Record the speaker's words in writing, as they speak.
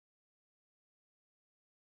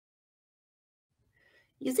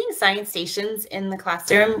Using science stations in the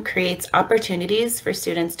classroom creates opportunities for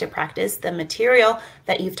students to practice the material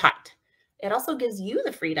that you've taught. It also gives you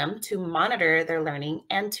the freedom to monitor their learning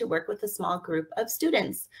and to work with a small group of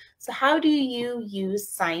students. So how do you use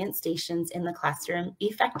science stations in the classroom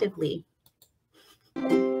effectively?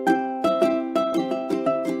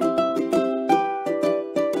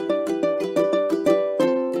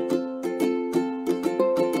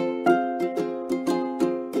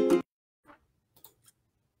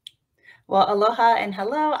 Well, aloha and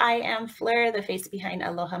hello. I am Fleur, the face behind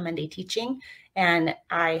Aloha Monday Teaching, and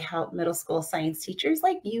I help middle school science teachers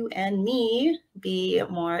like you and me be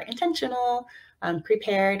more intentional,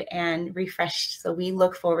 prepared, and refreshed. So we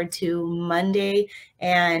look forward to Monday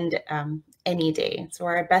and any day. So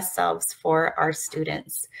we're our best selves for our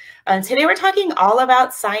students. Today we're talking all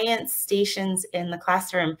about science stations in the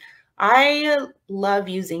classroom. I love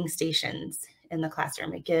using stations in the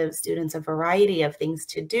classroom. It gives students a variety of things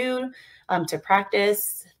to do, to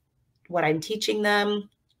practice what I'm teaching them.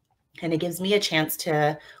 And it gives me a chance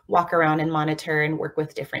to walk around and monitor and work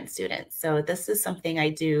with different students. So this is something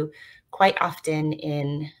I do quite often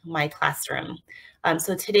in my classroom.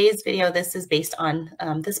 So today's video, this is based on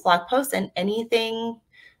this blog post, and anything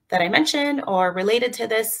that I mention or related to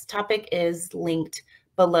this topic is linked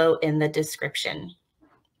below in the description.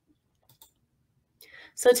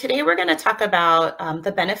 So today we're going to talk about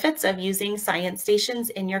the benefits of using science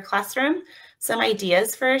stations in your classroom, some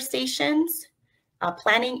ideas for stations,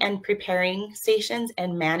 planning and preparing stations,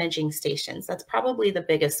 and managing stations. That's probably the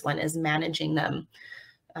biggest one, is managing them,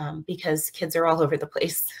 because kids are all over the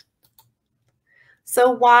place.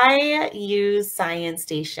 So why use science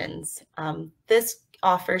stations? This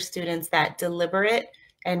offers students that deliberate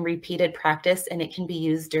and repeated practice, and it can be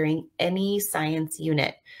used during any science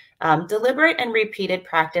unit. Deliberate and repeated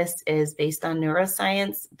practice is based on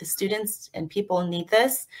neuroscience. The students and people need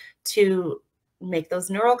this to make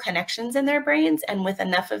those neural connections in their brains, and with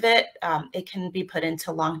enough of it, it can be put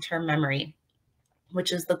into long-term memory,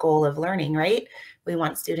 which is the goal of learning, right? We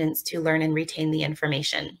want students to learn and retain the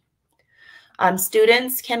information.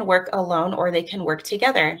 Students can work alone or they can work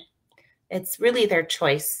together. It's really their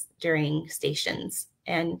choice during stations.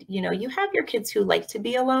 And, you know, you have your kids who like to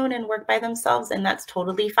be alone and work by themselves, and that's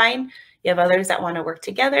totally fine. You have others that want to work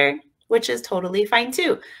together, which is totally fine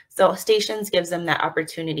too. So stations gives them that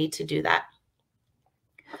opportunity to do that.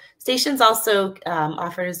 Stations also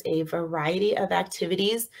offers a variety of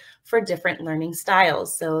activities for different learning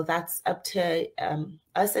styles. So that's up to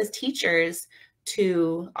us as teachers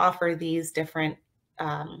to offer these different,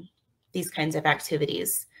 these kinds of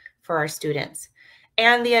activities for our students.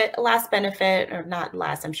 And the last benefit, or not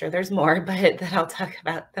last, I'm sure there's more, but that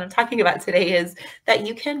I'm talking about today, is that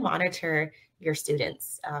you can monitor your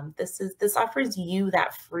students. This offers you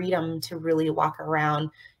that freedom to really walk around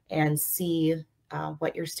and see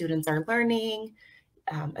what your students are learning,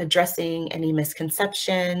 addressing any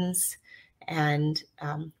misconceptions, and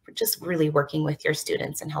just really working with your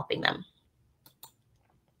students and helping them.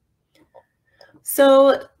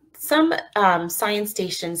 So some science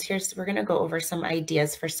stations, we're going to go over some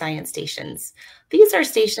ideas for science stations. These are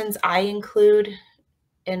stations I include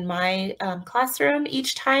in my classroom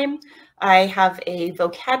each time. I have a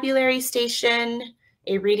vocabulary station,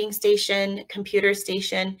 a reading station, computer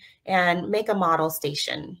station, and make a model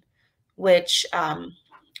station, which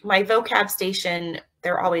my vocab station,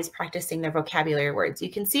 they're always practicing their vocabulary words.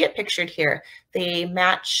 You can see it pictured here. They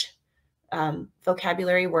match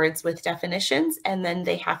vocabulary words with definitions, and then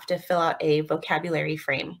they have to fill out a vocabulary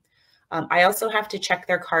frame. I also have to check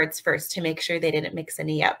their cards first to make sure they didn't mix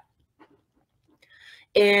any up.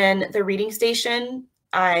 In the reading station,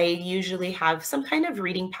 I usually have some kind of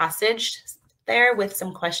reading passage there with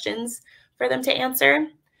some questions for them to answer.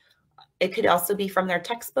 It could also be from their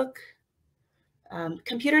textbook.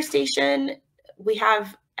 Computer station, we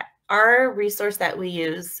have our resource that we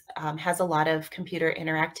use has a lot of computer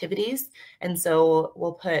interactivities. And so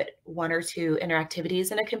we'll put 1 or 2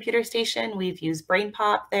 interactivities in a computer station. We've used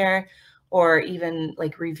BrainPop there, or even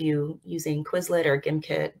like review using Quizlet or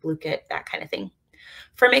Gimkit, Bluekit, that kind of thing.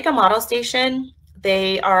 For Make a Model Station,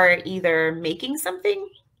 they are either making something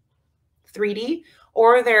 3D,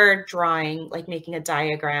 or they're drawing, like making a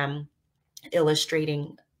diagram,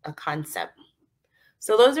 illustrating a concept.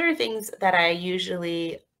 So those are things that I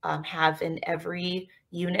usually have in every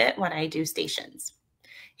unit when I do stations.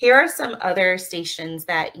 Here are some other stations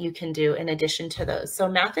that you can do in addition to those. So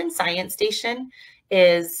Math and Science Station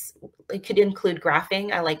it could include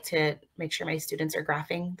graphing. I like to make sure my students are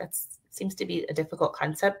graphing. That seems to be a difficult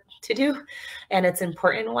concept to do, and it's an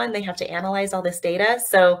important one. They have to analyze all this data.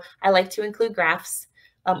 So I like to include graphs.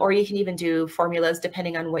 Or you can even do formulas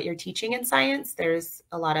depending on what you're teaching in science. There's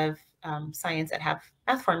a lot of science that have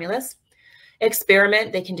math formulas.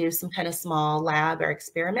 Experiment, they can do some kind of small lab or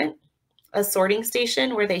experiment. A sorting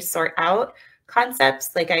station where they sort out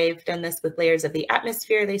concepts. Like I've done this with layers of the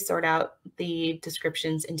atmosphere. They sort out the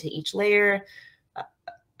descriptions into each layer,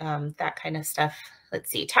 that kind of stuff. Let's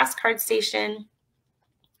see, task card station.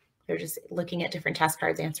 They're just looking at different task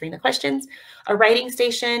cards, answering the questions. A writing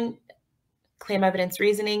station, claim evidence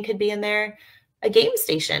reasoning could be in there. A game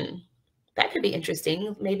station, that could be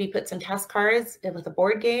interesting. Maybe put some task cards with a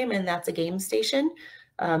board game, and that's a game station.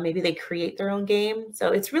 Maybe they create their own game.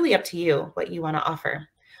 So it's really up to you what you want to offer.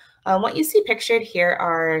 What you see pictured here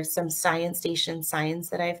are some science station signs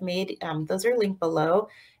that I've made. Those are linked below.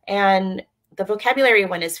 And the vocabulary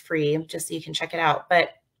one is free, just so you can check it out. But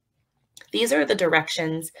these are the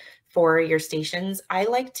directions for your stations. I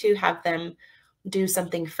like to have them do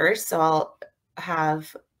something first. So I'll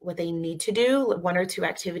have what they need to do, 1 or 2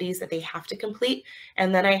 activities that they have to complete.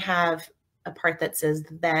 And then I have a part that says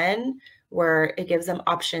then, where it gives them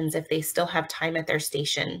options if they still have time at their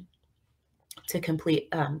station to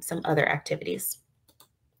complete some other activities.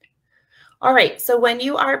 All right, so when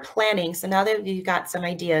you are planning, so now that you've got some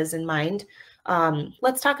ideas in mind,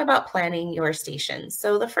 let's talk about planning your stations.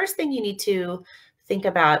 So the first thing you need to think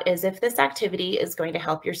about is if this activity is going to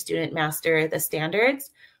help your student master the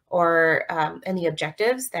standards or and the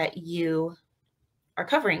objectives that you are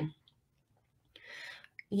covering.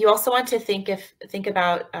 You also want to think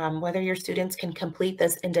about whether your students can complete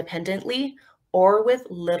this independently or with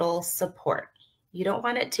little support. You don't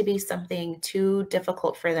want it to be something too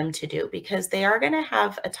difficult for them to do because they are going to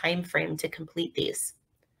have a time frame to complete these.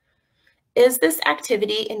 Is this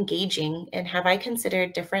activity engaging, and have I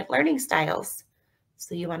considered different learning styles?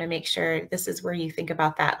 So you want to make sure this is where you think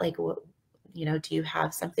about that. Like, you know, do you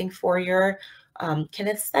have something for your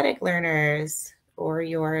kinesthetic learners or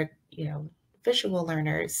your, you know, visual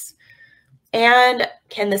learners? And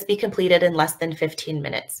can this be completed in less than 15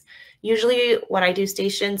 minutes? Usually when I do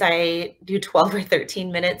stations, I do 12 or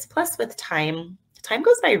 13 minutes, plus with time. Time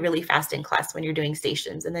goes by really fast in class when you're doing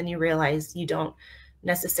stations, and then you realize you don't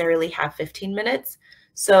necessarily have 15 minutes.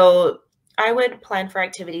 So I would plan for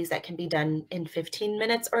activities that can be done in 15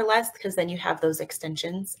 minutes or less, because then you have those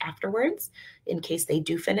extensions afterwards in case they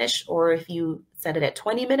do finish. Or if you set it at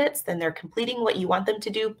 20 minutes, then they're completing what you want them to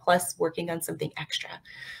do plus working on something extra.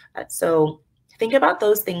 So think about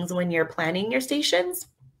those things when you're planning your stations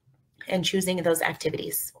and choosing those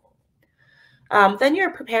activities. Then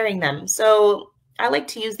you're preparing them. So I like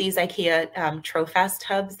to use these IKEA Trofast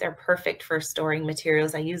tubs. They're perfect for storing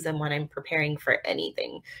materials. I use them when I'm preparing for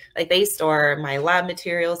anything. Like they store my lab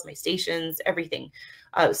materials, my stations, everything.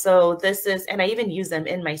 So this is, and I even use them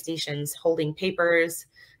in my stations, holding papers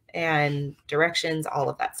and directions, all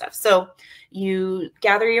of that stuff. So you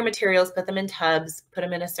gather your materials, put them in tubs, put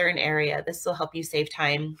them in a certain area. This will help you save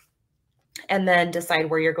time. And then decide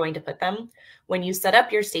where you're going to put them. When you set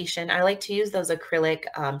up your station, I like to use those acrylic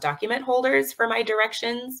document holders for my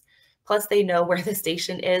directions. Plus they know where the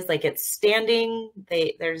station is, like it's standing.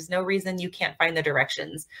 There's no reason you can't find the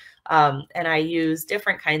directions. And I use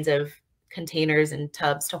different kinds of containers and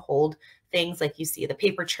tubs to hold things, like you see the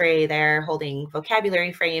paper tray there holding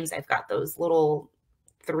vocabulary frames. I've got those little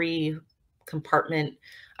 3 compartment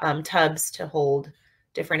tubs to hold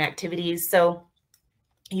different activities. So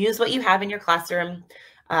use what you have in your classroom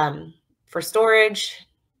for storage,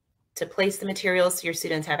 to place the materials so your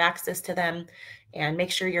students have access to them, and make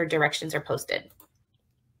sure your directions are posted.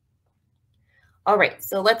 All right,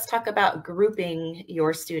 so let's talk about grouping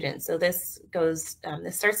your students. So this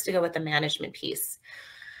starts to go with the management piece.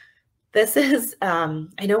 This is,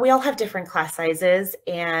 I know we all have different class sizes,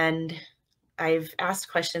 and I've asked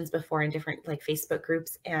questions before in different like Facebook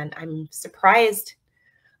groups, and I'm surprised.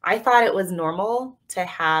 I thought it was normal to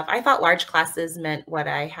have, I thought large classes meant what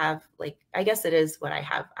I have, like, I guess it is what I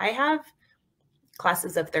have. I have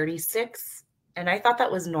classes of 36, and I thought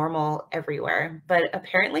that was normal everywhere, but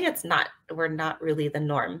apparently it's not. We're not really the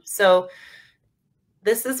norm. So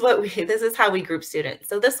this is how we group students.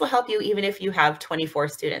 So this will help you even if you have 24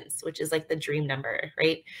 students, which is like the dream number,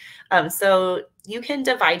 right? So you can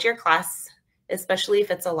divide your class, especially if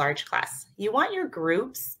it's a large class. You want your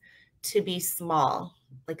groups to be small,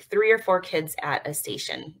 like 3 or 4 kids at a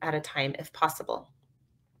station at a time, if possible.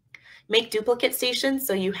 Make duplicate stations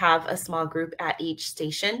so you have a small group at each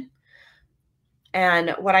station.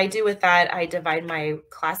 And what I do with that, I divide my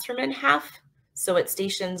classroom in half. So at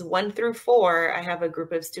stations 1 through 4, I have a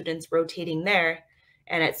group of students rotating there.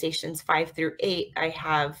 And at stations 5 through 8, I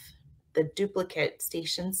have the duplicate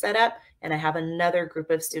station set up, and I have another group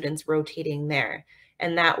of students rotating there.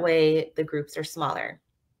 And that way the groups are smaller.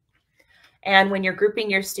 And when you're grouping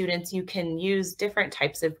your students, you can use different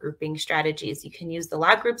types of grouping strategies. You can use the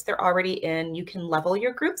lab groups they're already in. You can level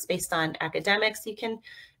your groups based on academics. You can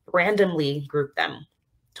randomly group them.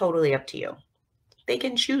 Totally up to you. They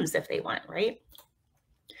can choose if they want, right?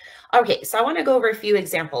 Okay, so I want to go over a few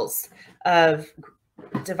examples of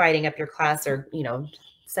dividing up your class or,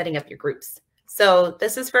 setting up your groups. So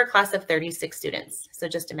this is for a class of 36 students. So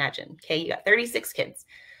just imagine, okay, you got 36 kids.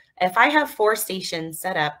 If I have 4 stations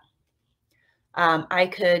set up, I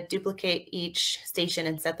could duplicate each station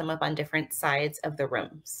and set them up on different sides of the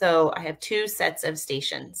room. So I have 2 sets of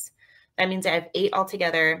stations. That means I have 8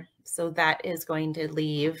 altogether. So that is going to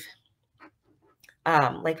leave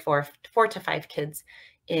like four to 5 kids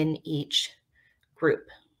in each group.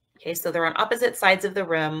 Okay, so they're on opposite sides of the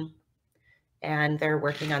room and they're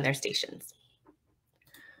working on their stations.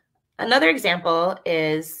 Another example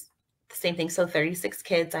is the same thing. So 36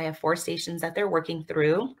 kids, I have 4 stations that they're working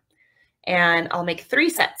through, and I'll make 3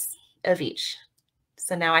 sets of each.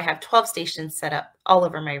 So now I have 12 stations set up all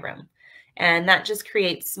over my room, and that just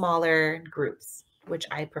creates smaller groups, which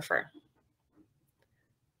I prefer.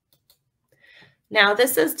 Now,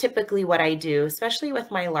 this is typically what I do, especially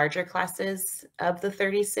with my larger classes of the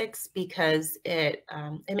 36, because it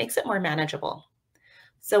makes it more manageable.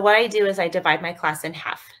 So what I do is I divide my class in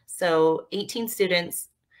half. So 18 students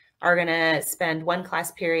are going to spend 1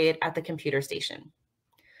 class period at the computer station.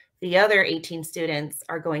 The other 18 students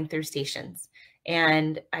are going through stations.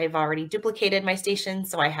 And I've already duplicated my station,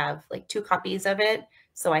 so I have like 2 copies of it.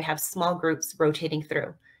 So I have small groups rotating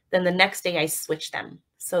through. Then the next day I switch them.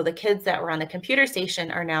 So the kids that were on the computer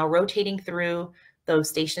station are now rotating through those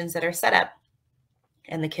stations that are set up.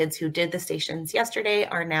 And the kids who did the stations yesterday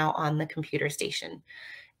are now on the computer station.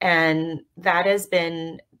 And that has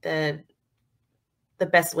been the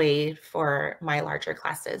best way for my larger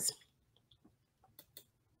classes.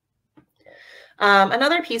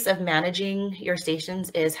 Another piece of managing your stations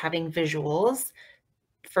is having visuals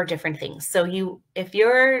for different things. So you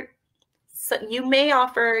may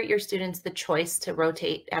offer your students the choice to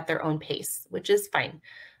rotate at their own pace, which is fine.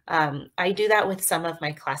 I do that with some of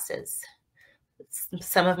my classes.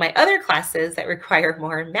 Some of my other classes that require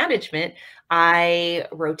more management, I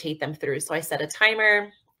rotate them through. So I set a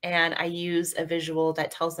timer and I use a visual that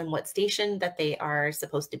tells them what station that they are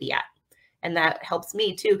supposed to be at. And that helps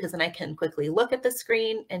me too, because then I can quickly look at the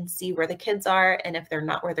screen and see where the kids are. And if they're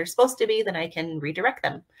not where they're supposed to be, then I can redirect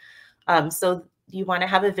them. So you want to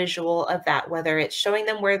have a visual of that, whether it's showing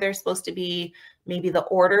them where they're supposed to be, maybe the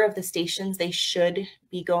order of the stations they should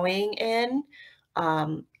be going in.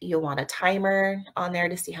 You'll want a timer on there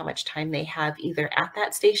to see how much time they have either at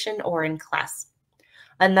that station or in class.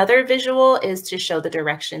 Another visual is to show the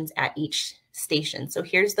directions at each station. So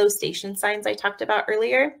here's those station signs I talked about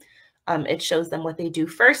earlier. It shows them what they do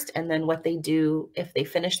first and then what they do if they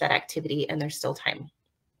finish that activity and there's still time.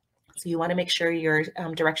 So you want to make sure your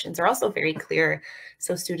directions are also very clear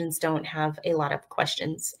so students don't have a lot of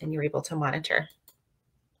questions and you're able to monitor.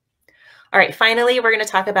 All right, finally, we're going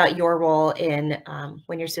to talk about your role in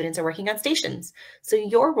when your students are working on stations. So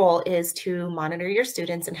your role is to monitor your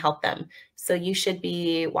students and help them. So you should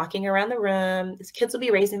be walking around the room. These kids will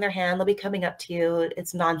be raising their hand. They'll be coming up to you.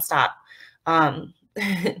 It's nonstop.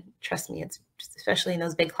 Trust me, it's especially in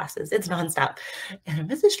those big classes, it's nonstop. And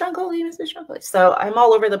Mrs. Strongoli, Mrs. Strongoli. So I'm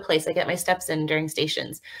all over the place. I get my steps in during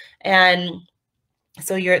stations. And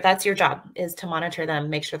so that's your job, is to monitor them,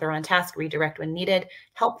 make sure they're on task, redirect when needed,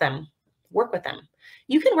 help them, work with them.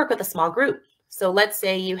 You can work with a small group. So let's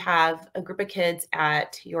say you have a group of kids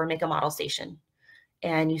at your Make a Model station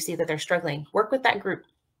and you see that they're struggling. Work with that group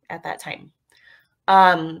at that time.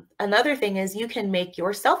 Another thing is you can make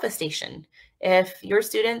yourself a station. If your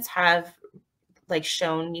students have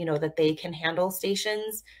shown, that they can handle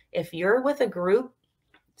stations, if you're with a group,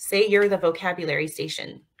 say you're the vocabulary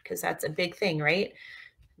station, because that's a big thing, right?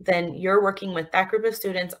 Then you're working with that group of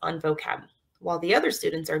students on vocab while the other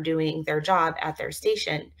students are doing their job at their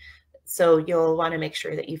station. So you'll want to make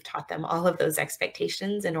sure that you've taught them all of those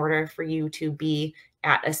expectations in order for you to be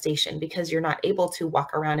at a station, because you're not able to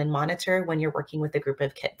walk around and monitor when you're working with a group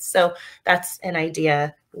of kids. So that's an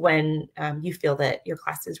idea when you feel that your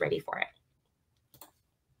class is ready for it.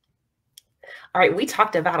 All right, we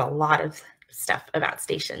talked about a lot of stuff about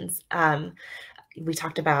stations. We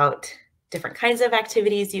talked about different kinds of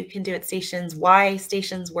activities you can do at stations, why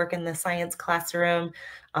stations work in the science classroom,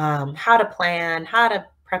 how to plan, how to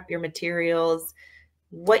prep your materials,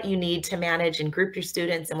 what you need to manage and group your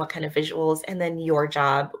students and what kind of visuals, and then your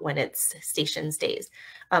job when it's stations days.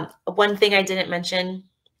 One thing I didn't mention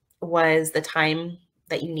was the time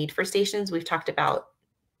that you need for stations. We've talked about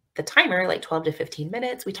the timer, like 12 to 15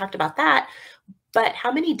 minutes. We talked about that. But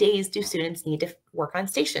how many days do students need to work on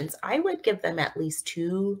stations? I would give them at least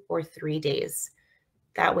 2 or 3 days.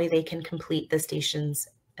 That way they can complete the stations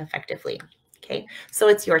effectively. Okay, so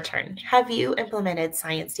it's your turn. Have you implemented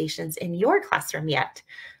science stations in your classroom yet?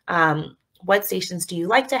 What stations do you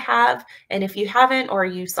like to have? And if you haven't, or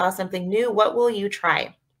you saw something new, what will you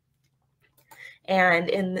try? And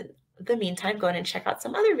in the meantime, go and check out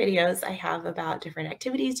some other videos I have about different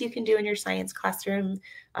activities you can do in your science classroom,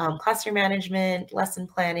 classroom management, lesson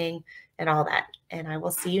planning, and all that. And I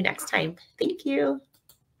will see you next time. Thank you.